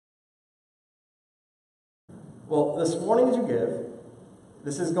Well, this morning as you give,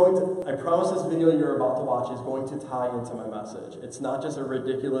 this is going to, I promise this video you're about to watch is going to tie into my message. It's not just a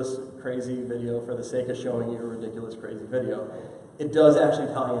ridiculous, crazy video for the sake of showing you a ridiculous, crazy video. It does actually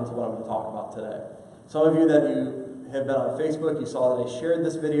tie into what I'm going to talk about today. Some of you that you have been on Facebook, you saw that I shared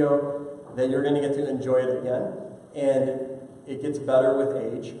this video, that you're going to get to enjoy it again. And it gets better with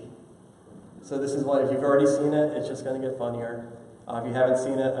age. So this is one, if you've already seen it, it's just going to get funnier. If you haven't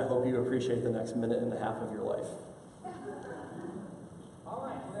seen it, I hope you appreciate the next minute and a half of your life. All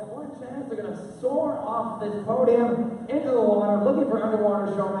right, we have one chance. We're going to soar off this podium into the water, looking for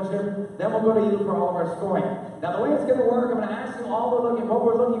underwater showmanship. Then we'll go to you for all of our scoring. Now, the way it's going to work, I'm going to ask you all what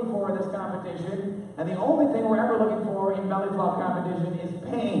we're looking for in this competition. And the only thing we're ever looking for in belly flop competition is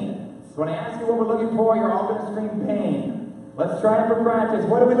pain. So when I ask you what we're looking for, you're all going to scream pain. Let's try it for practice.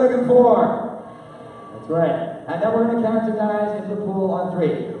 What are we looking for? That's right. And then we're going to count you guys into the pool on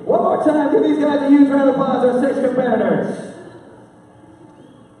 3. One more time, give these guys a huge round of applause, our 6 competitors.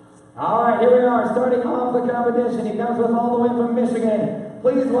 All right, here we are, starting off the competition. He comes with all the way from Michigan.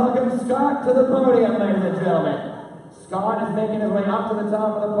 Please welcome Scott to the podium, ladies and gentlemen. Scott is making his way up to the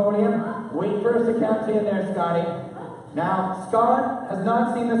top of the podium. Wait for us to count you in there, Scotty. Now, Scott has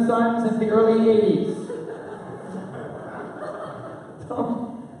not seen the sun since the early 80s.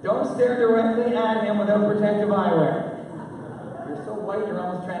 Don't stare directly at him without protective eyewear. You're so white, you're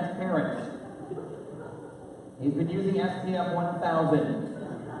almost transparent. He's been using SPF 1000.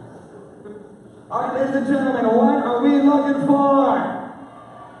 All right, ladies and gentlemen, what are we looking for?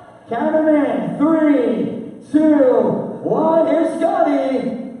 Count them in. 3, 2, 1. Here's Scotty.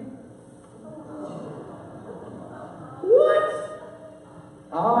 What?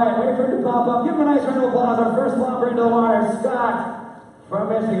 All right, wait for it to pop up. Give him a nice round of applause. Our first flopper into the water, Scott from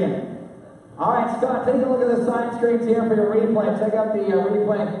Michigan. All right, Scott, take a look at the side screens here for your replay. Check out the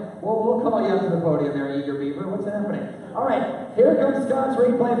replay. We'll call you up to the podium there, Eager Beaver. What's happening? All right, here comes Scott's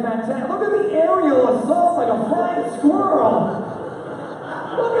replay. Fantastic. Look at the aerial assault like a flying squirrel.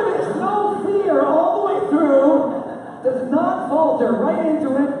 Look at this. No fear all the way through. Does not falter. Right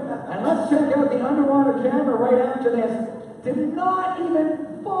into it. And let's check out the underwater camera right after this. Did not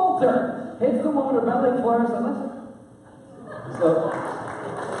even falter. Hits the water belly first. And let's... So,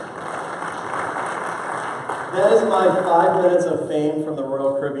 that is my 5 minutes of fame from the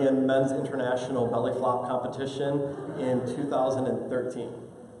Royal Caribbean Men's International Belly Flop Competition in 2013.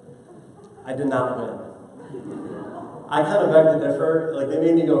 I did not win. I kind of beg to differ. Like, they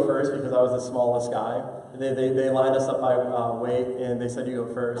made me go first because I was the smallest guy. They lined us up by weight, and they said you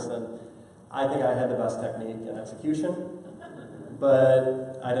go first. And I think I had the best technique and execution,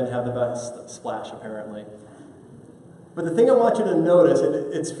 but I didn't have the best splash, apparently. But the thing I want you to notice,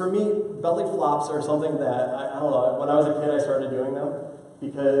 it's for me, belly flops are something that, I don't know, when I was a kid I started doing them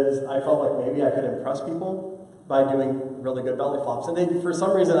because I felt like maybe I could impress people by doing really good belly flops. And for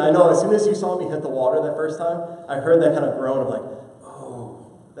some reason, I know as soon as you saw me hit the water that first time, I heard that kind of groan of like,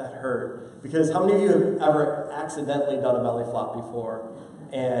 oh, that hurt. Because how many of you have ever accidentally done a belly flop before?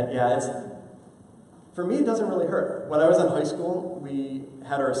 And yeah, for me, it doesn't really hurt. When I was in high school, we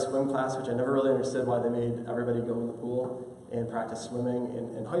had our swim class, which I never really understood why they made everybody go in the pool and practice swimming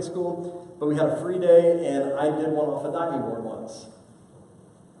in high school. But we had a free day, and I did one off a diving board once.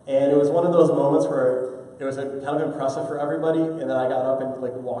 And it was one of those moments where it was kind of impressive for everybody, and then I got up and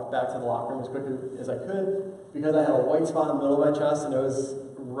like walked back to the locker room as quickly as I could because I had a white spot in the middle of my chest, and it was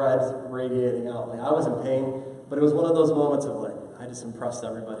red radiating out. Like, I was in pain, but it was one of those moments of like, I just impressed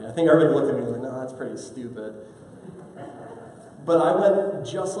everybody. I think everybody looked at me and was like, no, that's pretty stupid. But I went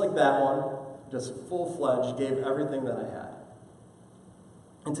just like that one, just full-fledged, gave everything that I had.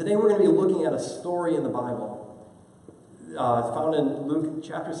 And today we're going to be looking at a story in the Bible, found in Luke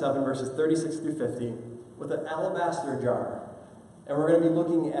chapter 7, verses 36 through 50, with an alabaster jar. And we're going to be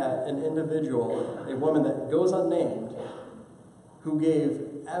looking at an individual, a woman that goes unnamed, who gave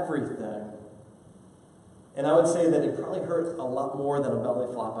everything. And I would say that it probably hurt a lot more than a belly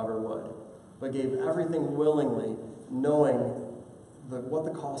flop ever would, but gave everything willingly, knowing what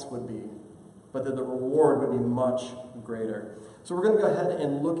the cost would be, but that the reward would be much greater. So we're going to go ahead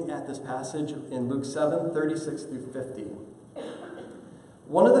and look at this passage in Luke 7, 36 through 50.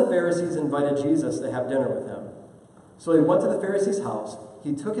 One of the Pharisees invited Jesus to have dinner with him. So he went to the Pharisee's house.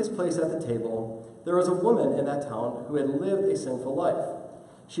 He took his place at the table. There was a woman in that town who had lived a sinful life.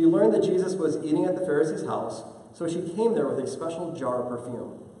 She learned that Jesus was eating at the Pharisee's house, so she came there with a special jar of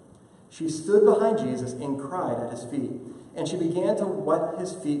perfume. She stood behind Jesus and cried at his feet, and she began to wet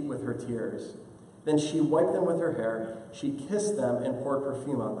his feet with her tears. Then she wiped them with her hair, she kissed them, and poured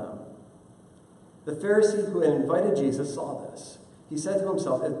perfume on them. The Pharisee who had invited Jesus saw this. He said to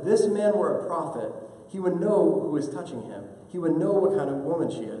himself, if this man were a prophet, he would know who is touching him. He would know what kind of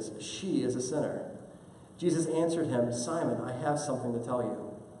woman she is. She is a sinner. Jesus answered him, Simon, I have something to tell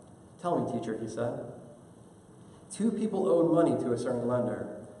you. Tell me, teacher, he said. 2 people owed money to a certain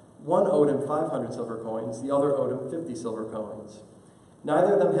lender. One owed him 500 silver coins. The other owed him 50 silver coins.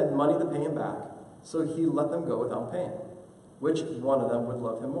 Neither of them had money to pay him back, so he let them go without paying. Which one of them would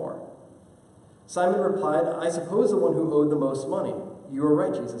love him more? Simon replied, I suppose the one who owed the most money. You are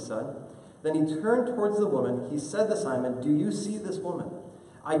right, Jesus said. Then he turned towards the woman. He said to Simon, do you see this woman?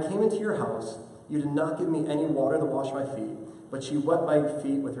 I came into your house. You did not give me any water to wash my feet, but she wet my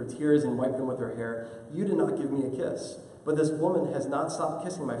feet with her tears and wiped them with her hair. You did not give me a kiss, but this woman has not stopped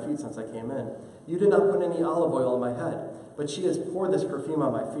kissing my feet since I came in. You did not put any olive oil on my head, but she has poured this perfume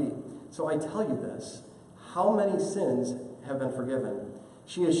on my feet. So I tell you this, how many sins have been forgiven?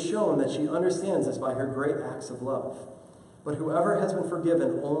 She has shown that she understands this by her great acts of love. But whoever has been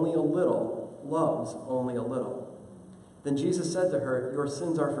forgiven only a little loves only a little. Then Jesus said to her, your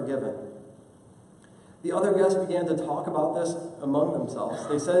sins are forgiven. The other guests began to talk about this among themselves.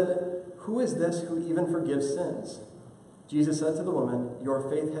 They said, who is this who even forgives sins? Jesus said to the woman, your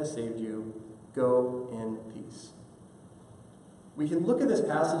faith has saved you. Go in peace. We can look at this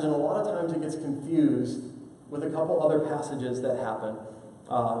passage, and a lot of times it gets confused with a couple other passages that happen.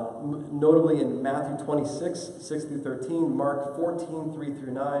 Notably in Matthew 26, 6 through 13, Mark 14, 3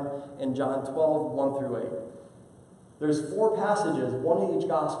 through 9, and John 12, 1 through 8. There's 4 passages, one in each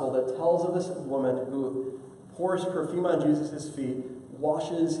gospel, that tells of this woman who pours perfume on Jesus' feet,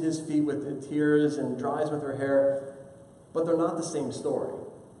 washes his feet with tears, and dries with her hair, but they're not the same story.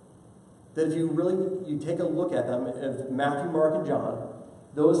 That if you take a look at them, of Matthew, Mark, and John,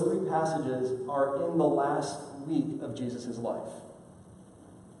 those 3 passages are in the last week of Jesus' life.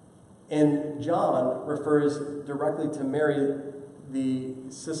 And John refers directly to Mary, the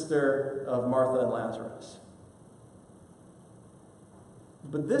sister of Martha and Lazarus.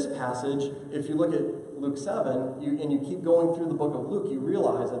 But this passage, if you look at Luke 7, and you keep going through the book of Luke, you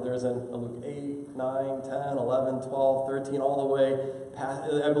realize that there's a Luke 8, 9, 10, 11, 12, 13, all the way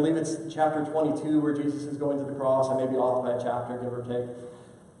past, I believe it's chapter 22 where Jesus is going to the cross. I may be off by a chapter, give or take.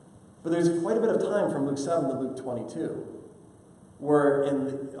 But there's quite a bit of time from Luke 7 to Luke 22, where in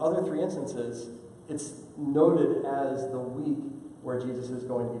the other 3 instances, it's noted as the week where Jesus is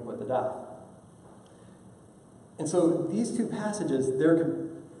going to be put to death. And so these 2 passages,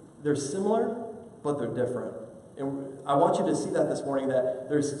 they're similar, but they're different. And I want you to see that this morning, that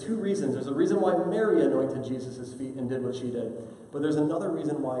there's 2 reasons. There's a reason why Mary anointed Jesus' feet and did what she did. But there's another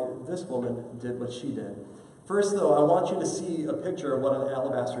reason why this woman did what she did. First, though, I want you to see a picture of what an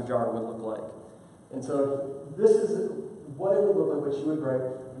alabaster jar would look like. And so this is what it would look like, what she would bring.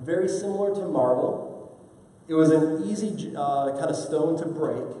 Very similar to marble. It was an easy kind of stone to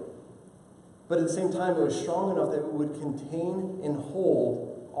break. But at the same time, it was strong enough that it would contain and hold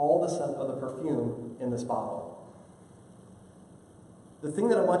all the scent of the perfume in this bottle. The thing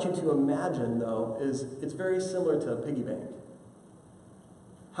that I want you to imagine, though, is it's very similar to a piggy bank.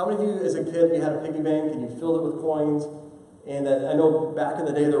 How many of you, as a kid, you had a piggy bank and you filled it with coins? And I know back in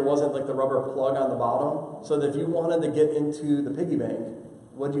the day there wasn't like the rubber plug on the bottom, so that if you wanted to get into the piggy bank,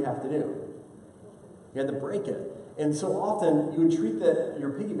 what did you have to do? You had to break it. And so often you would treat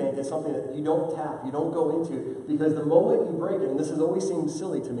your piggy bank as something that you don't tap, you don't go into, because the moment you break it, and this has always seemed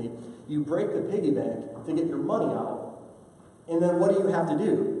silly to me, you break the piggy bank to get your money out, and then what do you have to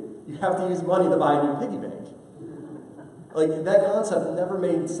do? You have to use money to buy a new piggy bank. Like, that concept never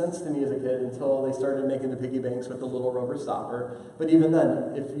made sense to me as a kid until they started making the piggy banks with the little rubber stopper. But even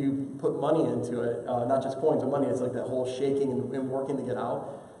then, if you put money into it, not just coins, but money, it's like that whole shaking and working to get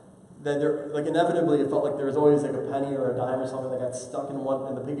out. Then like inevitably, it felt like there was always like a penny or a dime or something that got stuck in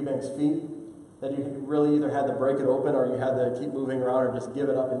the piggy bank's feet, that you really either had to break it open or you had to keep moving around or just give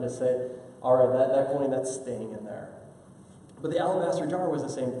it up and just say, all right, that coin, that's staying in there. But the alabaster jar was the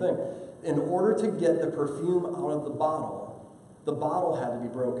same thing. In order to get the perfume out of the bottle had to be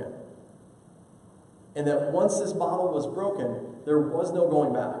broken. And that once this bottle was broken, there was no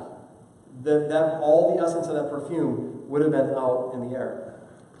going back. All the essence of that perfume would have been out in the air.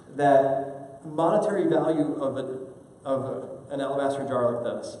 That monetary value of an alabaster jar like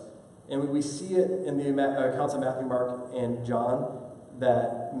this, and we see it in the accounts of Matthew, Mark, and John,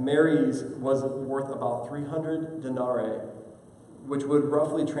 that Mary's was worth about 300 denarii, which would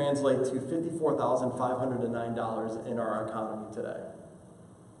roughly translate to $54,509 in our economy today.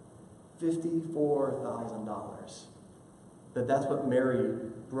 $54,000. That's what Mary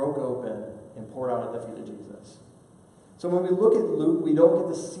broke open and poured out at the feet of Jesus. So when we look at Luke, we don't get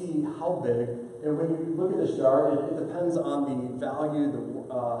to see how big And when you look at this jar, it depends on the value,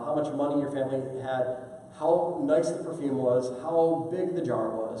 how much money your family had, how nice the perfume was, how big the jar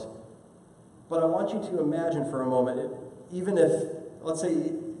was. But I want you to imagine for a moment, even if, let's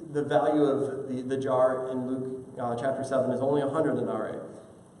say, the value of the jar in Luke chapter 7 is only 100 denarii,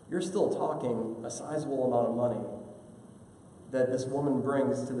 you're still talking a sizable amount of money that this woman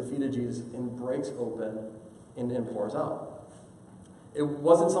brings to the feet of Jesus and breaks open and pours out. It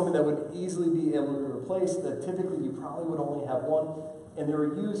wasn't something that would easily be able to be replaced, that typically you probably would only have one, and they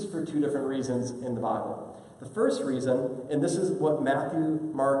were used for two different reasons in the Bible. The first reason, and this is what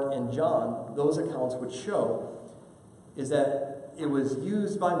Matthew, Mark, and John, those accounts would show, is that it was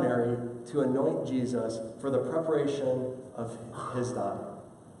used by Mary to anoint Jesus for the preparation of his dying.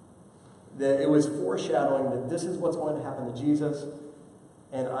 That it was foreshadowing that this is what's going to happen to Jesus,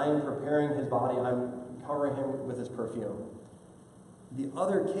 and I am preparing his body, I'm covering him with his perfume. The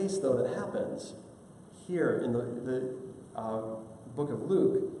other case, though, that happens here in the book of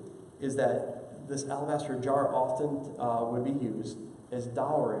Luke is that this alabaster jar often would be used as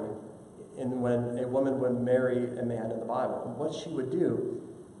dowry when a woman would marry a man in the Bible. And what she would do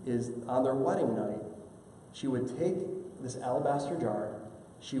is, on their wedding night, she would take this alabaster jar,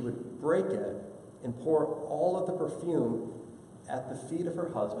 she would break it, and pour all of the perfume at the feet of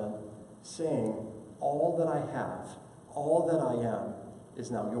her husband, saying, "All that I have, all that I am, is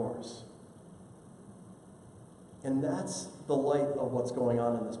now yours." And that's the light of what's going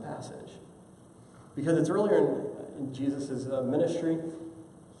on in this passage. Because it's earlier in Jesus' ministry,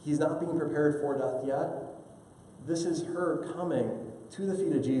 he's not being prepared for death yet. This is her coming to the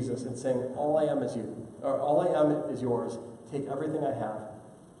feet of Jesus and saying, "All I am is you, or all I am is yours. Take everything I have.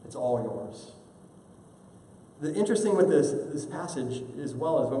 It's all yours." The interesting with this passage as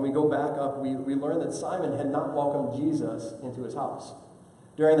well is when we go back up, we learn that Simon had not welcomed Jesus into his house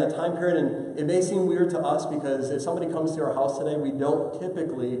during that time period. And it may seem weird to us because if somebody comes to our house today, we don't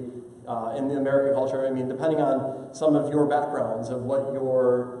typically, in the American culture, I mean, depending on some of your backgrounds of what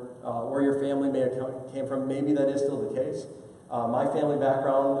where your family may have came from, maybe that is still the case. My family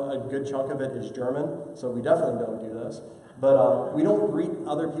background, a good chunk of it is German, so we definitely don't do this. But we don't greet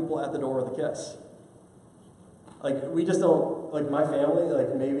other people at the door with a kiss. Like, we just don't, like, my family,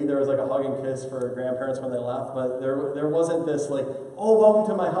 like, maybe there was, like, a hug and kiss for grandparents when they left, but there wasn't this, like, "Oh, welcome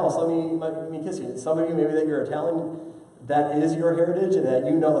to my house, let me kiss you." Some of you, maybe that you're Italian, that is your heritage, and that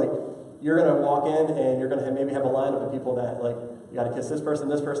you know, like, you're going to walk in and you're going to maybe have a lineup of people that, like, you got to kiss this person,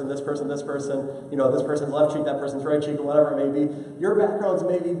 this person, this person, this person, you know, this person's left cheek, that person's right cheek, or whatever it may be. Your backgrounds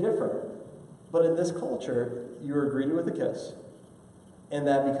may be different. But in this culture, you were greeted with a kiss. And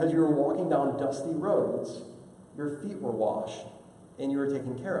that because you were walking down dusty roads, your feet were washed and you were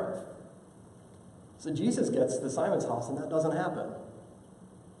taken care of. So Jesus gets to Simon's house and that doesn't happen.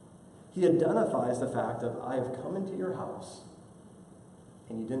 He identifies the fact of, "I have come into your house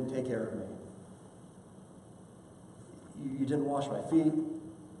and you didn't take care of me. You didn't wash my feet.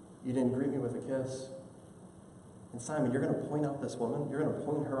 You didn't greet me with a kiss. And Simon, you're going to point out this woman. You're going to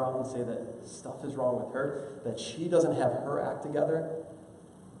point her out and say that stuff is wrong with her, that she doesn't have her act together."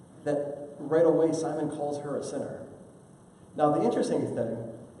 That right away Simon calls her a sinner. Now the interesting thing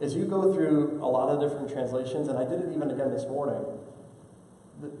is you go through a lot of different translations, and I did it even again this morning.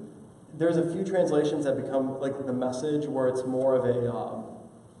 There's a few translations that become like the Message, where it's more of a,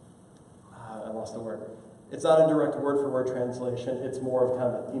 I lost the word. It's not a direct word-for-word translation. It's more of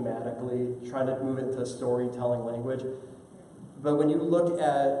kind of thematically trying to move it into storytelling language. But when you look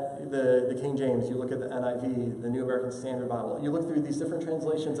at the King James, you look at the NIV, the New American Standard Bible, you look through these different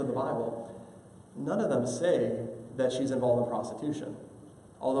translations of the Bible, none of them say that she's involved in prostitution.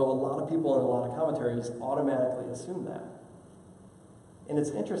 Although a lot of people in a lot of commentaries automatically assume that. And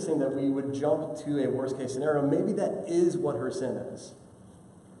it's interesting that we would jump to a worst-case scenario. Maybe that is what her sin is.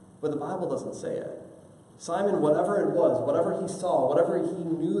 But the Bible doesn't say it. Simon, whatever it was, whatever he saw, whatever he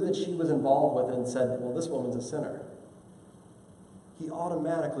knew that she was involved with, and said, "Well, this woman's a sinner," he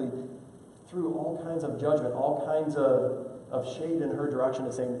automatically threw all kinds of judgment, all kinds of shade in her direction,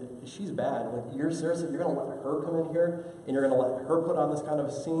 and saying, "She's bad. Like, you're seriously, you're going to let her come in here, and you're going to let her put on this kind of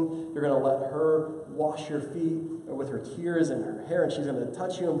a scene. You're going to let her wash your feet with her tears and her hair, and she's going to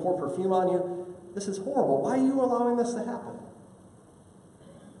touch you and pour perfume on you. This is horrible. Why are you allowing this to happen?"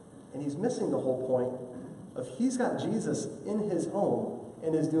 And he's missing the whole point of he's got Jesus in his home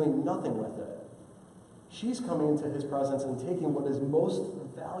and is doing nothing with it. She's coming into his presence and taking what is most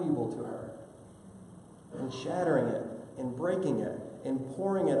valuable to her and shattering it and breaking it and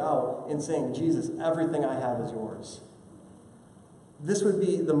pouring it out and saying, "Jesus, everything I have is yours." This would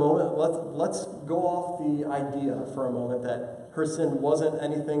be the moment. Let's go off the idea for a moment that her sin wasn't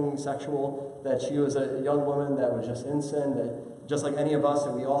anything sexual, that she was a young woman that was just in sin, that just like any of us,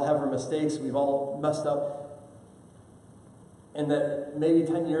 that we all have our mistakes, we've all messed up, and that maybe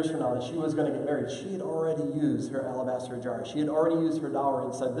 10 years from now that she was going to get married, she had already used her alabaster jar. She had already used her dowry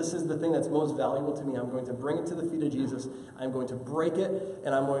and said, this is the thing that's most valuable to me. I'm going to bring it to the feet of Jesus. I'm going to break it,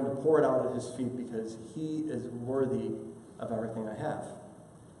 and I'm going to pour it out at his feet because he is worthy of everything I have.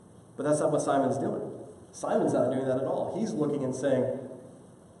 But that's not what Simon's doing. Simon's not doing that at all. He's looking and saying,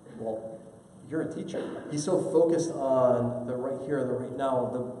 well, you're a teacher. He's so focused on the right here, the right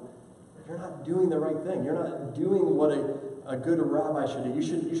now. You're not doing the right thing. You're not doing what a good rabbi should do. You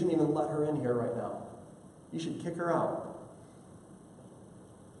shouldn't even let her in here right now. You should kick her out.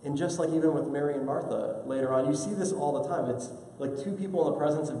 And just like even with Mary and Martha later on, you see this all the time. It's like two people in the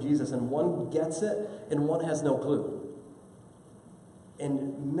presence of Jesus, and one gets it, and one has no clue.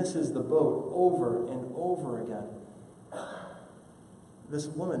 And misses the boat over and over again. This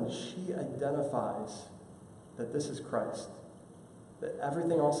woman, she identifies that this is Christ. That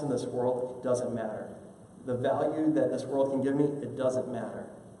everything else in this world doesn't matter. The value that this world can give me, it doesn't matter.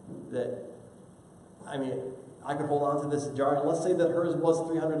 I could hold on to this jar, and let's say that hers was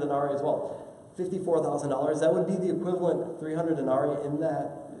 300 denarii as well. $54,000, that would be the equivalent, 300 denarii in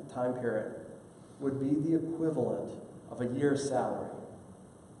that time period, would be the equivalent of a year's salary.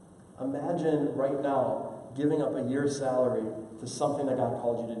 Imagine right now giving up a year's salary to something that God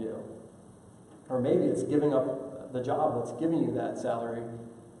called you to do. Or maybe it's giving up the job that's giving you that salary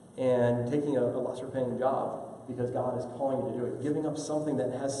and taking a lesser paying job because God is calling you to do it. Giving up something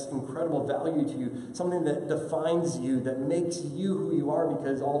that has incredible value to you, something that defines you, that makes you who you are,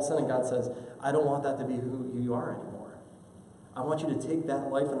 because all of a sudden God says, I don't want that to be who you are anymore. I want you to take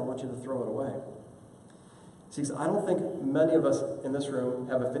that life and I want you to throw it away. See, I don't think many of us in this room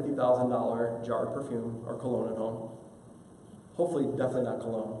have a $50,000 jar of perfume or cologne at home. Hopefully, definitely not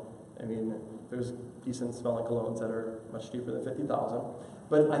cologne. I mean, there's decent smelling colognes that are much cheaper than $50,000.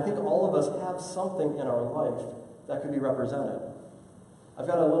 But I think all of us have something in our life that could be represented. I've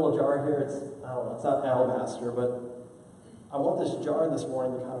got a little jar here. It's not alabaster, but I want this jar this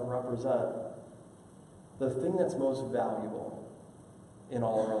morning to kind of represent the thing that's most valuable in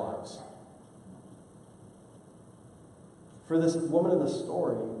all of our lives. For this woman in the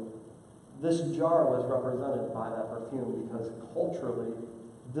story, this jar was represented by that perfume because culturally,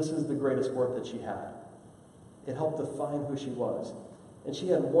 this is the greatest work that she had. It helped define who she was. And she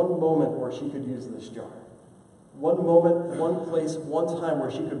had one moment where she could use this jar. One moment, one place, one time where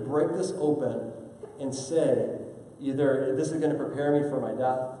she could break this open and say, either this is going to prepare me for my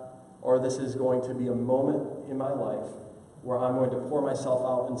death, or this is going to be a moment in my life where I'm going to pour myself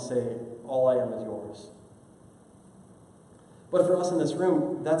out and say, all I am is yours. But for us in this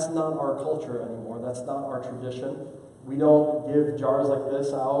room, that's not our culture anymore. That's not our tradition. We don't give jars like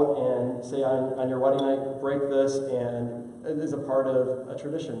this out and say on your wedding night, break this, and it is a part of a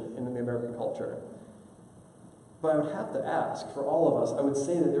tradition in the American culture. But I would have to ask, for all of us, I would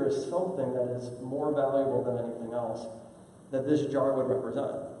say that there is something that is more valuable than anything else that this jar would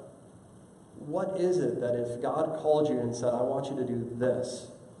represent. What is it that if God called you and said, I want you to do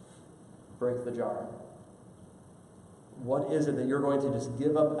this, break the jar? What is it that you're going to just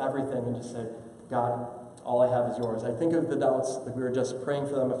give up everything and just say, God, all I have is yours? I think of the doubts that we were just praying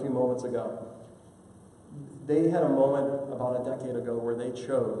for them a few moments ago. They had a moment about a decade ago where they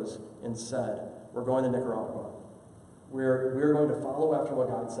chose and said, we're going to Nicaragua. We're going to follow after what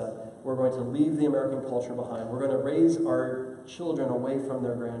God said. We're going to leave the American culture behind. We're going to raise our children away from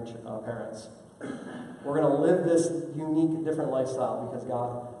their grandparents. We're going to live this unique, different lifestyle because,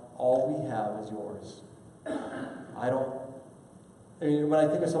 God, all we have is yours. When I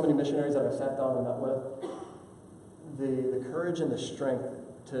think of so many missionaries that I've sat down and met with, the courage and the strength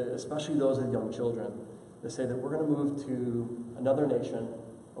to, especially those with young children, to say that we're going to move to another nation,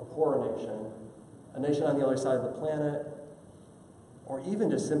 a poorer nation, a nation on the other side of the planet, or even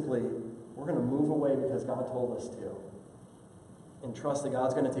just simply, we're going to move away because God told us to. And trust that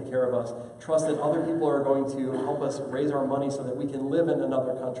God's going to take care of us. Trust that other people are going to help us raise our money so that we can live in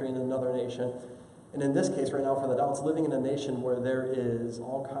another country, in another nation. And in this case, right now, for the adults, living in a nation where there is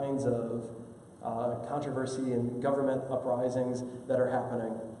all kinds of controversy and government uprisings that are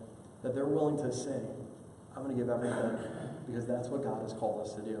happening, that they're willing to say, I'm going to give everything because that's what God has called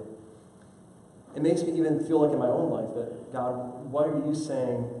us to do. It makes me even feel like in my own life that, God, what are you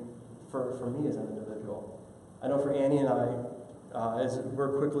saying for me as an individual? I know for Annie and I, as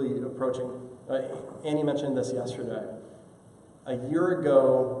we're quickly approaching, Annie mentioned this yesterday. A year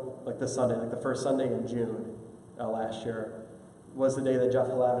ago, like this Sunday, like the first Sunday in June last year, was the day that Jeff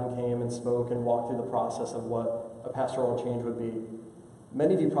Halavin came and spoke and walked through the process of what a pastoral change would be.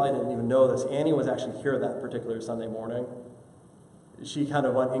 Many of you probably didn't even know this. Annie was actually here that particular Sunday morning. She kind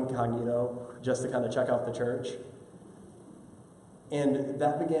of went incognito just to kind of check out the church. And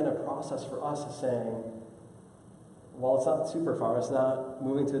that began a process for us of saying, while it's not super far, it's not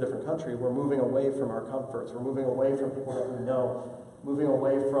moving to a different country, we're moving away from our comforts, we're moving away from people that we know, moving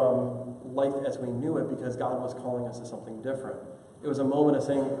away from life as we knew it because God was calling us to something different. It was a moment of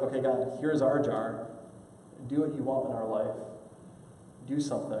saying, okay, God, here's our jar. Do what you want in our life. Do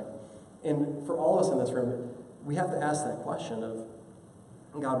something. And for all of us in this room, we have to ask that question of,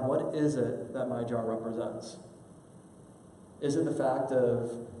 God, what is it that my jar represents? Is it the fact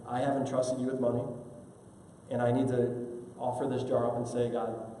of, I haven't trusted you with money, and I need to offer this jar up and say,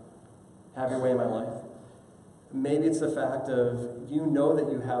 God, have your way in my life? Maybe it's the fact of, you know that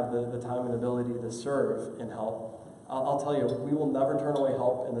you have the time and ability to serve and help. I'll tell you, we will never turn away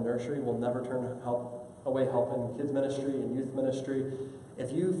help in the nursery. We'll never turn away help in kids ministry and youth ministry.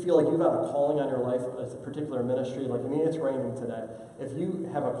 If you feel like you've got a calling on your life, a particular ministry, like, I mean, it's raining today. If you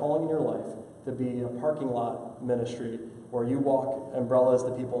have a calling in your life to be a parking lot ministry, where you walk umbrellas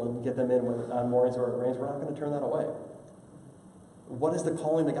to people and get them in on mornings where it rains, we're not going to turn that away. What is the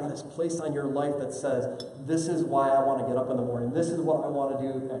calling that God has placed on your life that says, this is why I want to get up in the morning, this is what I want to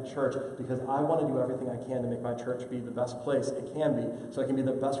do at church, because I want to do everything I can to make my church be the best place it can be, so it can be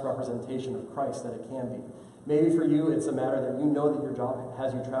the best representation of Christ that it can be. Maybe for you, it's a matter that you know that your job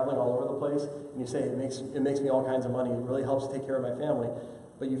has you traveling all over the place, and you say, it makes me all kinds of money, it really helps take care of my family,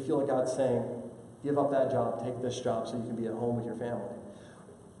 but you feel like God's saying, give up that job, take this job so you can be at home with your family.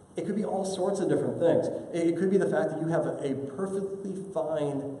 It could be all sorts of different things. It could be the fact that you have a perfectly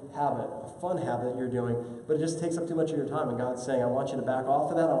fine habit, a fun habit that you're doing, but it just takes up too much of your time, and God's saying, I want you to back off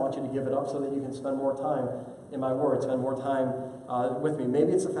of that, I want you to give it up so that you can spend more time in my word, spend more time with me.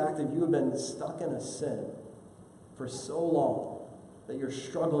 Maybe it's the fact that you have been stuck in a sin for so long that you're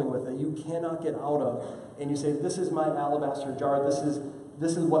struggling with, that you cannot get out of, and you say, this is my alabaster jar,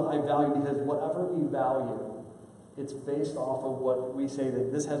 this is what I value, because whatever we value, it's based off of what we say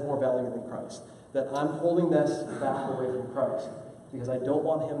that this has more value than Christ. That I'm holding this back away from Christ because I don't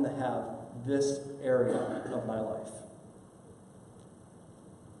want him to have this area of my life.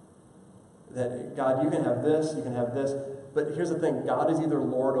 That, God, you can have this, but here's the thing, God is either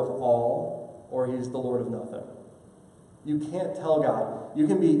Lord of all or he's the Lord of nothing. You can't tell God, you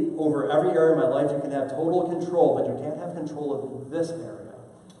can be over every area of my life, you can have total control, but you can't have control of this area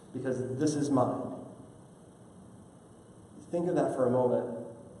because this is mine. Think of that for a moment.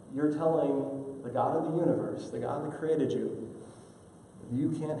 You're telling the God of the universe, the God that created you,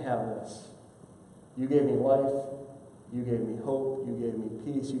 you can't have this. You gave me life, you gave me hope, you gave me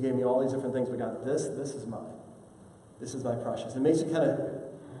peace, you gave me all these different things, but God, this is mine. This is my precious. It makes you kind of,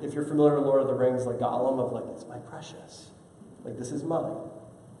 if you're familiar with Lord of the Rings, like Gollum, of like, it's my precious. Like, this is mine.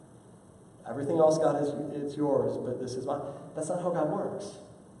 Everything else, God, it's yours, but this is mine. That's not how God works.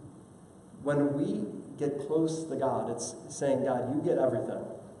 When we get close to God, it's saying, God, you get everything.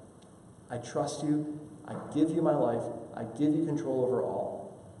 I trust you. I give you my life. I give you control over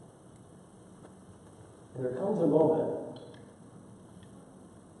all. And there comes a moment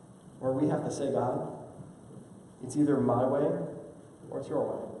where we have to say, God, it's either my way or it's your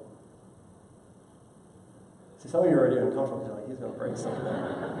way. See, some of you are already uncomfortable because you're like, he's going to break something.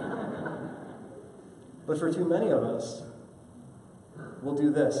 But for too many of us, we'll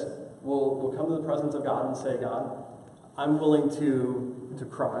do this. We'll come to the presence of God and say, God, I'm willing to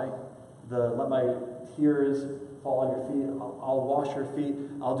cry, let my tears fall on your feet. I'll wash your feet.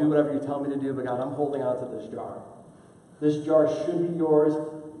 I'll do whatever you tell me to do, but God, I'm holding on to this jar. This jar should be yours.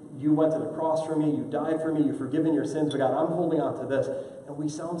 You went to the cross for me. You died for me. You've forgiven your sins, but God, I'm holding on to this. And we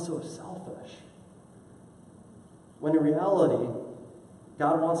sound so selfish. When in reality,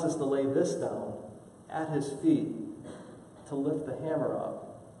 God wants us to lay this down at his feet to lift the hammer up.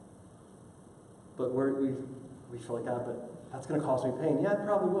 But we feel like, God, but that's going to cause me pain. Yeah, it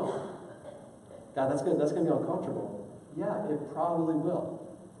probably will. God, that's going to be uncomfortable. Yeah, it probably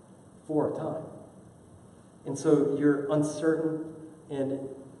will. For a time. And so you're uncertain, and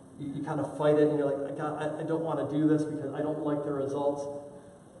you kind of fight it, and you're like, God, I don't want to do this because I don't like the results.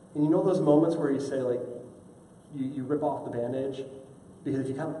 And you know those moments where you say, like, you rip off the bandage, because if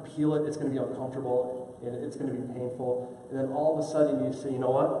you kind of peel it, it's going to be uncomfortable, and it's going to be painful. And then all of a sudden you say, you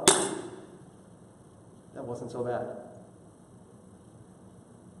know what? That wasn't so bad.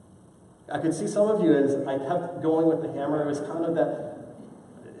 I could see some of you as I kept going with the hammer. It was kind of that,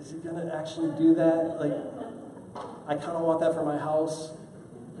 is he going to actually do that? Like, I kind of want that for my house.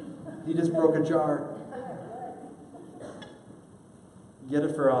 He just broke a jar. Get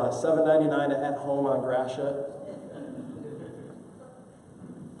it for $7.99 at home on Gratiot.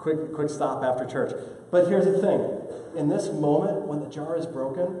 Quick stop after church. But here's the thing. In this moment, when the jar is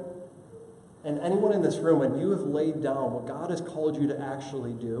broken, and anyone in this room, when you have laid down what God has called you to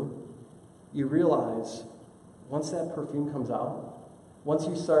actually do, you realize once that perfume comes out, once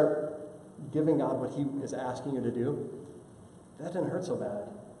you start giving God what he is asking you to do, that didn't hurt so bad.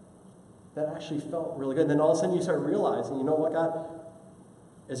 That actually felt really good. And then all of a sudden you start realizing, you know what, God,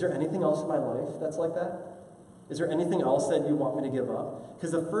 is there anything else in my life that's like that? Is there anything else that you want me to give up?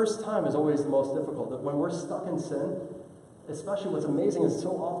 Because the first time is always the most difficult. That when we're stuck in sin, especially what's amazing is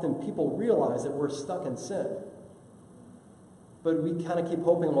so often people realize that we're stuck in sin. But we kind of keep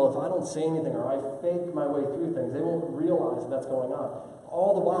hoping, well, if I don't say anything or I fake my way through things, they won't realize that's going on.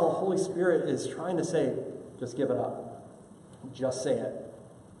 All the while, the Holy Spirit is trying to say, just give it up. Just say it.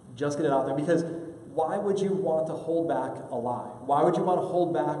 Just get it out there. Because why would you want to hold back a lie? Why would you want to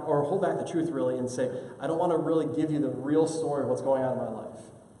hold back the truth, really, and say, I don't want to really give you the real story of what's going on in my life?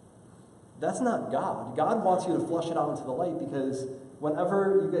 That's not God. God wants you to flush it out into the light, because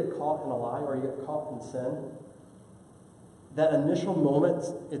whenever you get caught in a lie or you get caught in sin, that initial moment,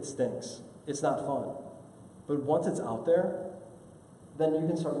 it stinks. It's not fun. But once it's out there, then you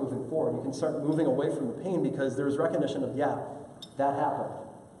can start moving forward. You can start moving away from the pain, because there's recognition of, yeah, that happened.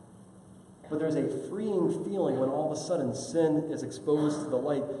 But there's a freeing feeling when all of a sudden sin is exposed to the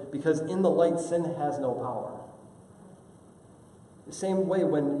light, because in the light, sin has no power. The same way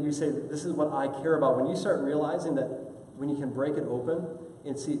when you say, this is what I care about, when you start realizing that when you can break it open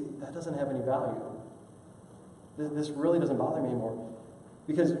and see, that doesn't have any value. This really doesn't bother me anymore.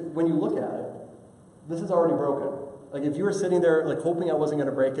 Because when you look at it, this is already broken. Like if you were sitting there like hoping I wasn't going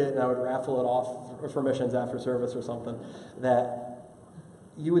to break it and I would raffle it off for missions after service or something, that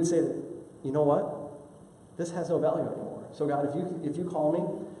you would say, you know what? This has no value anymore. So God, if you call me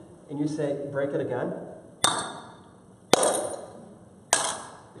and you say, break it again,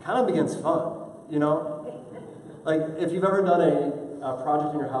 it kind of begins fun, you know? Like if you've ever done a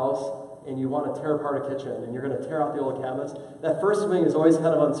project in your house and you want to tear apart a kitchen and you're going to tear out the old cabinets, that first swing is always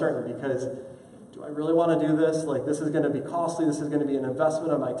kind of uncertain, because do I really want to do this? Like this is going to be costly. This is going to be an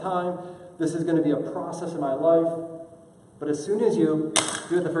investment of my time. This is going to be a process in my life. But as soon as you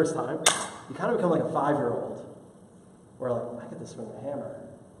do it the first time, you kind of become like a 5-year-old. Where like, I get to swing a hammer.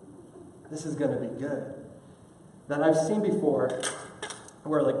 This is going to be good. That I've seen before,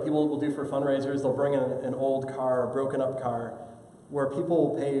 where like people will do for fundraisers, they'll bring in an old car, a broken up car, where people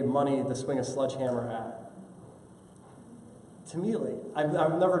will pay money to swing a sledgehammer at. To me, like,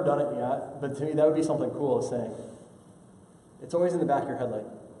 I've never done it yet, but to me that would be something cool to say. It's always in the back of your head, like,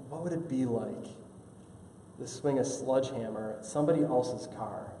 what would it be like to swing a sledgehammer at somebody else's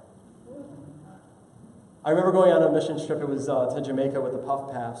car? I remember going on a mission trip. It was to Jamaica with the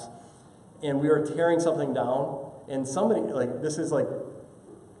Puff Paths, and we were tearing something down, and somebody, like, this is like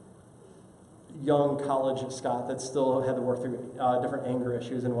young college Scott that still had to work through different anger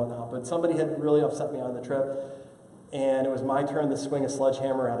issues and whatnot, but somebody had really upset me on the trip, and it was my turn to swing a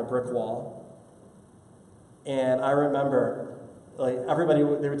sledgehammer at a brick wall. And I remember, like, everybody,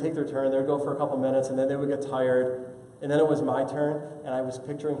 they would take their turn, they would go for a couple minutes, and then they would get tired, and then it was my turn, and I was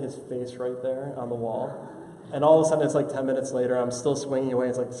picturing his face right there on the wall. And all of a sudden, it's like 10 minutes later, I'm still swinging away.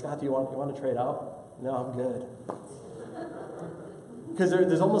 It's like, Scott, do you want to trade out? No, I'm good. Because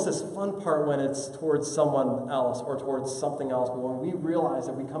there's almost this fun part when it's towards someone else or towards something else. But when we realize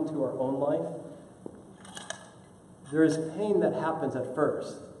that we come to our own life, there is pain that happens at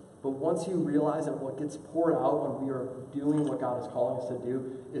first. But once you realize that what gets poured out when we are doing what God is calling us to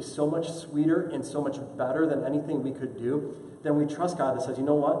do is so much sweeter and so much better than anything we could do, then we trust God that says, you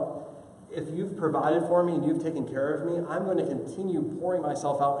know what? If you've provided for me and you've taken care of me, I'm going to continue pouring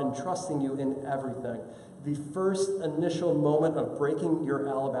myself out and trusting you in everything. The first initial moment of breaking your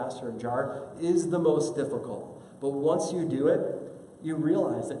alabaster jar is the most difficult. But once you do it, you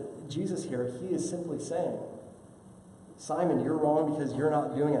realize that Jesus here, he is simply saying, Simon, you're wrong because you're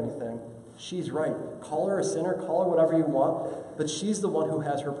not doing anything. She's right. Call her a sinner, call her whatever you want, but she's the one who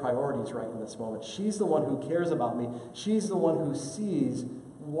has her priorities right in this moment. She's the one who cares about me. She's the one who sees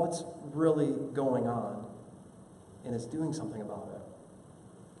what's really going on and is doing something about it.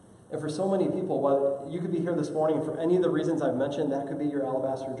 And for so many people, well, you could be here this morning, and for any of the reasons I've mentioned, that could be your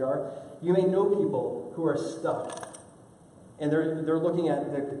alabaster jar. You may know people who are stuck, and they're looking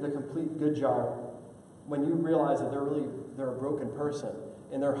at the complete good jar when you realize that they're a broken person,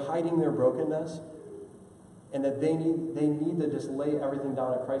 and they're hiding their brokenness, and that they need to just lay everything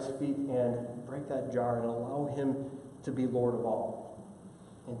down at Christ's feet and break that jar and allow him to be Lord of all,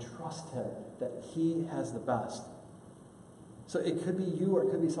 and trust him that he has the best. So it could be you or it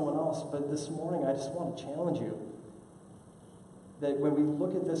could be someone else, but this morning I just want to challenge you that when we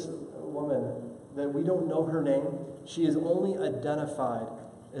look at this woman, that we don't know her name. She is only identified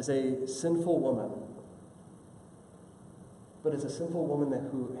as a sinful woman. But it's a sinful woman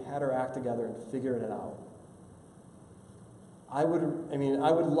who had her act together and figured it out. I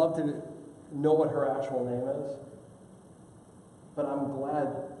would love to know what her actual name is, but I'm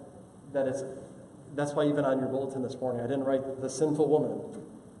glad that that's why even on your bulletin this morning, I didn't write the sinful woman,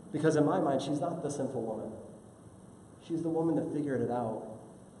 because in my mind, she's not the sinful woman. She's the woman that figured it out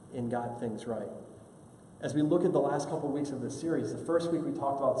and got things right. As we look at the last couple of weeks of this series, the first week we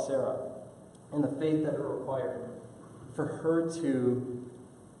talked about Sarah and the faith that it required for her to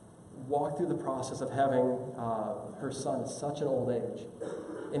walk through the process of having her son at such an old age,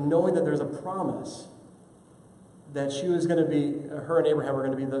 and knowing that there's a promise that she was going to be, her and Abraham were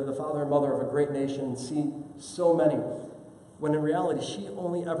going to be the father and mother of a great nation and see so many, when in reality she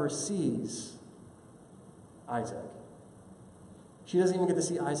only ever sees Isaac. She doesn't even get to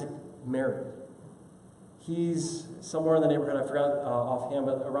see Isaac married. He's somewhere in the neighborhood, I forgot offhand,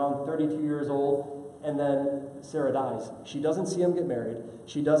 but around 32 years old, and then Sarah dies. She doesn't see him get married.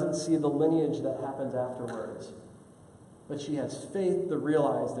 She doesn't see the lineage that happens afterwards. But she has faith to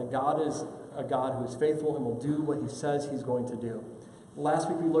realize that God is a God who is faithful and will do what he says he's going to do. Last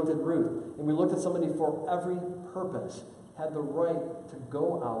week we looked at Ruth, and we looked at somebody for every purpose had the right to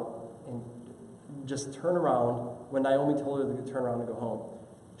go out and just turn around when Naomi told her to turn around and go home.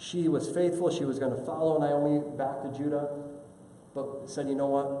 She was faithful. She was going to follow Naomi back to Judah, but said, you know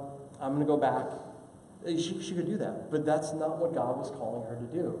what, I'm going to go back. She could do that, but that's not what God was calling her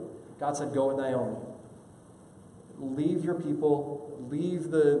to do. God said, go with Naomi. Leave your people,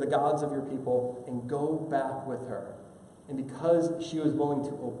 leave the gods of your people, and go back with her. And because she was willing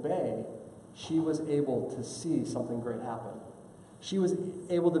to obey, she was able to see something great happen. She was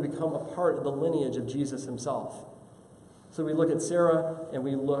able to become a part of the lineage of Jesus himself. So we look at Sarah and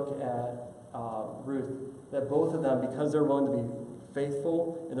we look at Ruth, that both of them, because they're willing to be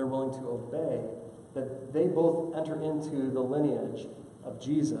faithful and they're willing to obey, that they both enter into the lineage of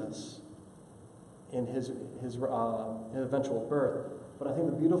Jesus in his eventual birth. But I think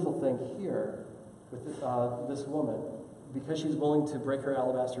the beautiful thing here with this woman, because she's willing to break her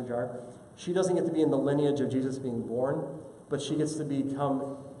alabaster jar, she doesn't get to be in the lineage of Jesus being born, but she gets to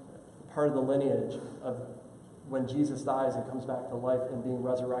become part of the lineage of when Jesus dies and comes back to life and being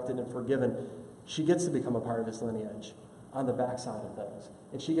resurrected and forgiven. She gets to become a part of his lineage on the backside of things.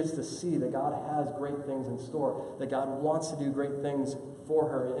 And she gets to see that God has great things in store, that God wants to do great things for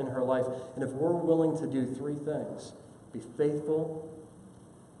her in her life. And if we're willing to do three things, be faithful,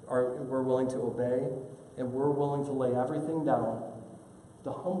 or we're willing to obey, and we're willing to lay everything down,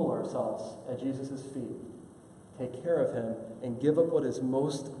 to humble ourselves at Jesus' feet, take care of him, and give up what is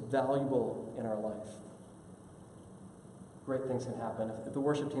most valuable in our life, great things can happen. If the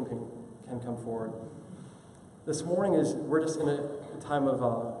worship team can come forward. This morning we're just in a time of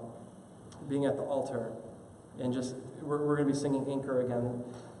being at the altar, and just we're going to be singing Anchor again.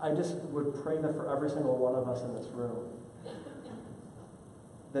 I just would pray that for every single one of us in this room,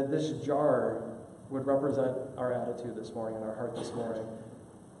 that this jar would represent our attitude this morning and our heart this morning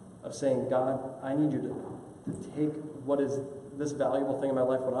of saying, God, I need you to take what is this valuable thing in my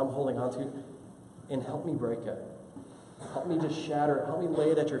life, what I'm holding on to, and help me break it. Help me just shatter it. Help me lay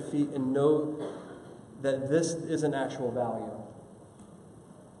it at your feet and know that this isn't actual value.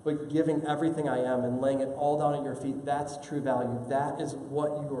 But giving everything I am and laying it all down at your feet, that's true value. That is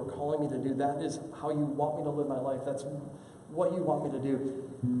what you are calling me to do. That is how you want me to live my life. That's what you want me to do.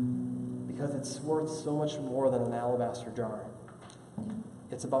 Because it's worth so much more than an alabaster jar.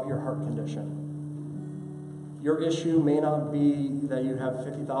 It's about your heart condition. Your issue may not be that you have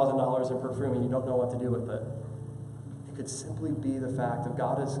 $50,000 in perfume and you don't know what to do with it. It could simply be the fact that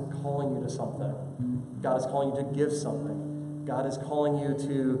God is calling you to something. God is calling you to give something. God is calling you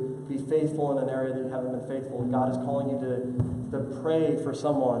to be faithful in an area that you haven't been faithful. God is calling you to pray for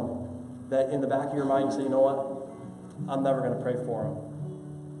someone that in the back of your mind you say, you know what? I'm never going to pray for him.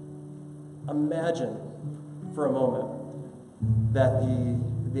 Imagine for a moment that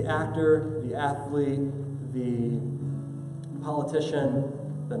the actor, the athlete, the politician,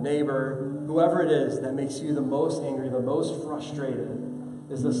 the neighbor, whoever it is that makes you the most angry, the most frustrated,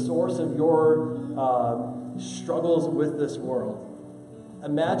 is the source of your struggles with this world.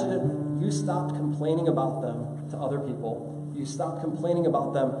 Imagine if you stopped complaining about them to other people. You stopped complaining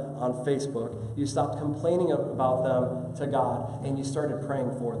about them on Facebook. You stopped complaining about them to God, and you started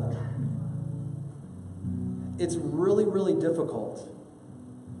praying for them. It's really, really difficult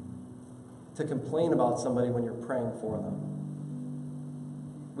to complain about somebody when you're praying for them.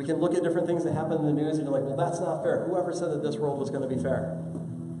 We can look at different things that happen in the news and you're like, well, that's not fair. Whoever said that this world was going to be fair?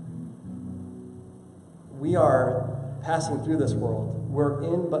 We are passing through this world. We're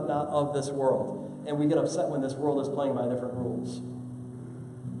in but not of this world. And we get upset when this world is playing by different rules.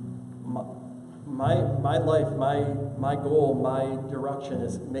 My life, my goal, my direction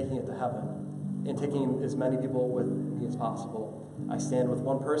is making it to heaven and taking as many people with me as possible. I stand with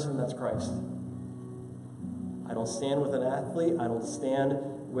one person, that's Christ. I don't stand with an athlete. I don't stand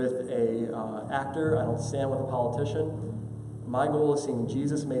with a actor. I don't stand with a politician. My goal is seeing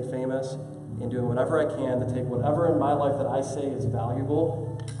Jesus made famous and doing whatever I can to take whatever in my life that I say is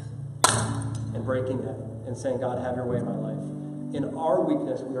valuable and breaking it and saying, God, have your way in my life. In our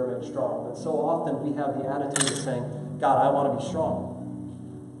weakness, we are made strong. But so often we have the attitude of saying, God, I want to be strong.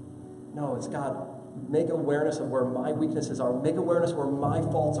 No, it's God, make awareness of where my weaknesses are. Make awareness where my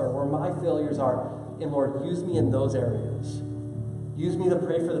faults are, where my failures are. And Lord, use me in those areas. Use me to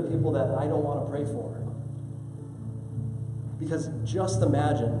pray for the people that I don't want to pray for. Because just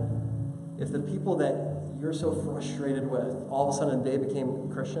imagine if the people that you're so frustrated with, all of a sudden they became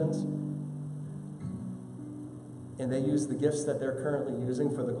Christians, and they use the gifts that they're currently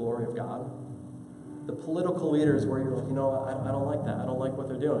using for the glory of God. The political leaders where you're like, you know, I don't like that. I don't like what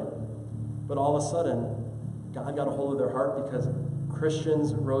they're doing. But all of a sudden, God got a hold of their heart because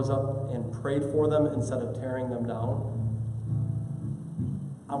Christians rose up and prayed for them instead of tearing them down.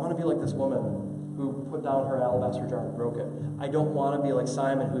 I want to be like this woman who put down her alabaster jar and broke it. I don't want to be like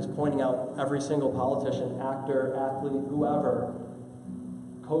Simon, who's pointing out every single politician, actor, athlete, whoever,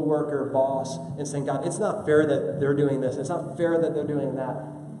 co-worker, boss, and saying, God, it's not fair that they're doing this. It's not fair that they're doing that.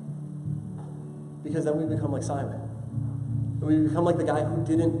 Because then we become like Simon. We become like the guy who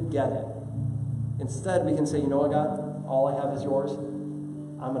didn't get it. Instead, we can say, you know what, God? All I have is yours.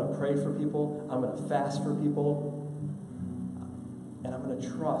 I'm going to pray for people. I'm going to fast for people. And I'm going to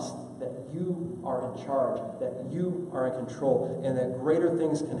trust that you are in charge, that you are in control, and that greater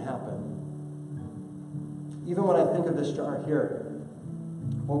things can happen. Even when I think of this jar here,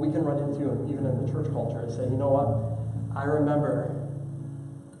 what we can run into, even in the church culture, is say, you know what? I remember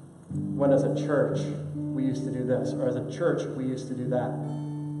when as a church we used to do this, or as a church we used to do that.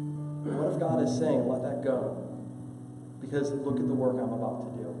 What if God is saying, let that go? Because look at the work I'm about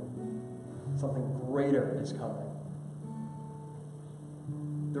to do. Something greater is coming.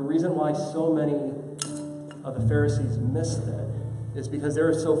 The reason why so many of the Pharisees missed it is because they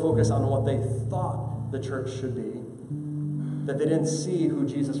were so focused on what they thought the church should be that they didn't see who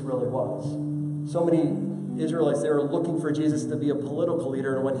Jesus really was. So many Israelites, they were looking for Jesus to be a political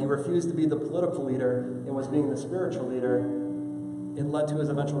leader, and when he refused to be the political leader and was being the spiritual leader, it led to his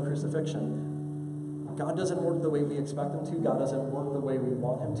eventual crucifixion. God doesn't work the way we expect him to. God doesn't work the way we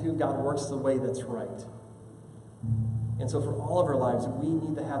want him to. God works the way that's right. And so for all of our lives, we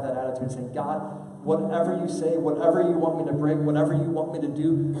need to have that attitude saying, God, whatever you say, whatever you want me to break, whatever you want me to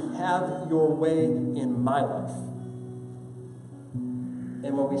do, have your way in my life.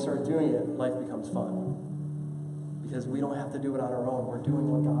 And when we start doing it, life becomes fun. Because we don't have to do it on our own. We're doing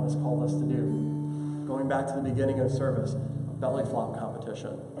what God has called us to do. Going back to the beginning of service, a belly flop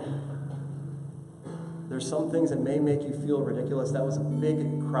competition. There's some things that may make you feel ridiculous. That was a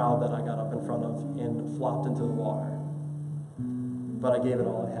big crowd that I got up in front of and flopped into the water. But I gave it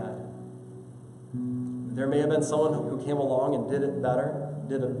all I had. There may have been someone who came along and did it better,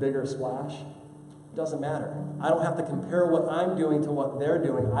 did a bigger splash. It doesn't matter. I don't have to compare what I'm doing to what they're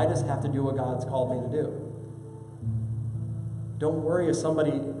doing. I just have to do what God's called me to do. Don't worry if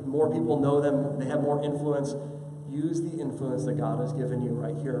more people know them, they have more influence. Use the influence that God has given you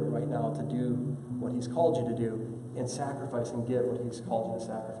right here, right now, to do what he's called you to do, and sacrifice and give what he's called you to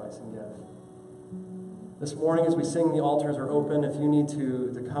sacrifice and give. This morning as we sing, the altars are open. If you need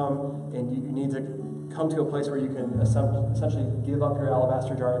to come and you need to come to a place where you can essentially give up your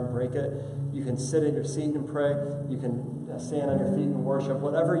alabaster jar and break it, you can sit at your seat and pray. You can stand on your feet and worship,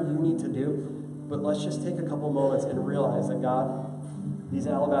 whatever you need to do. But let's just take a couple moments and realize that God, these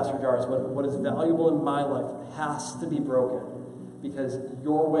alabaster jars, what is valuable in my life has to be broken because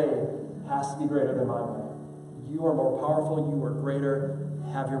your way has to be greater than my way. You are more powerful. You are greater.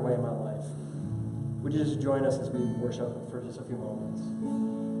 Have your way in my life. Would you just join us as we worship for just a few moments?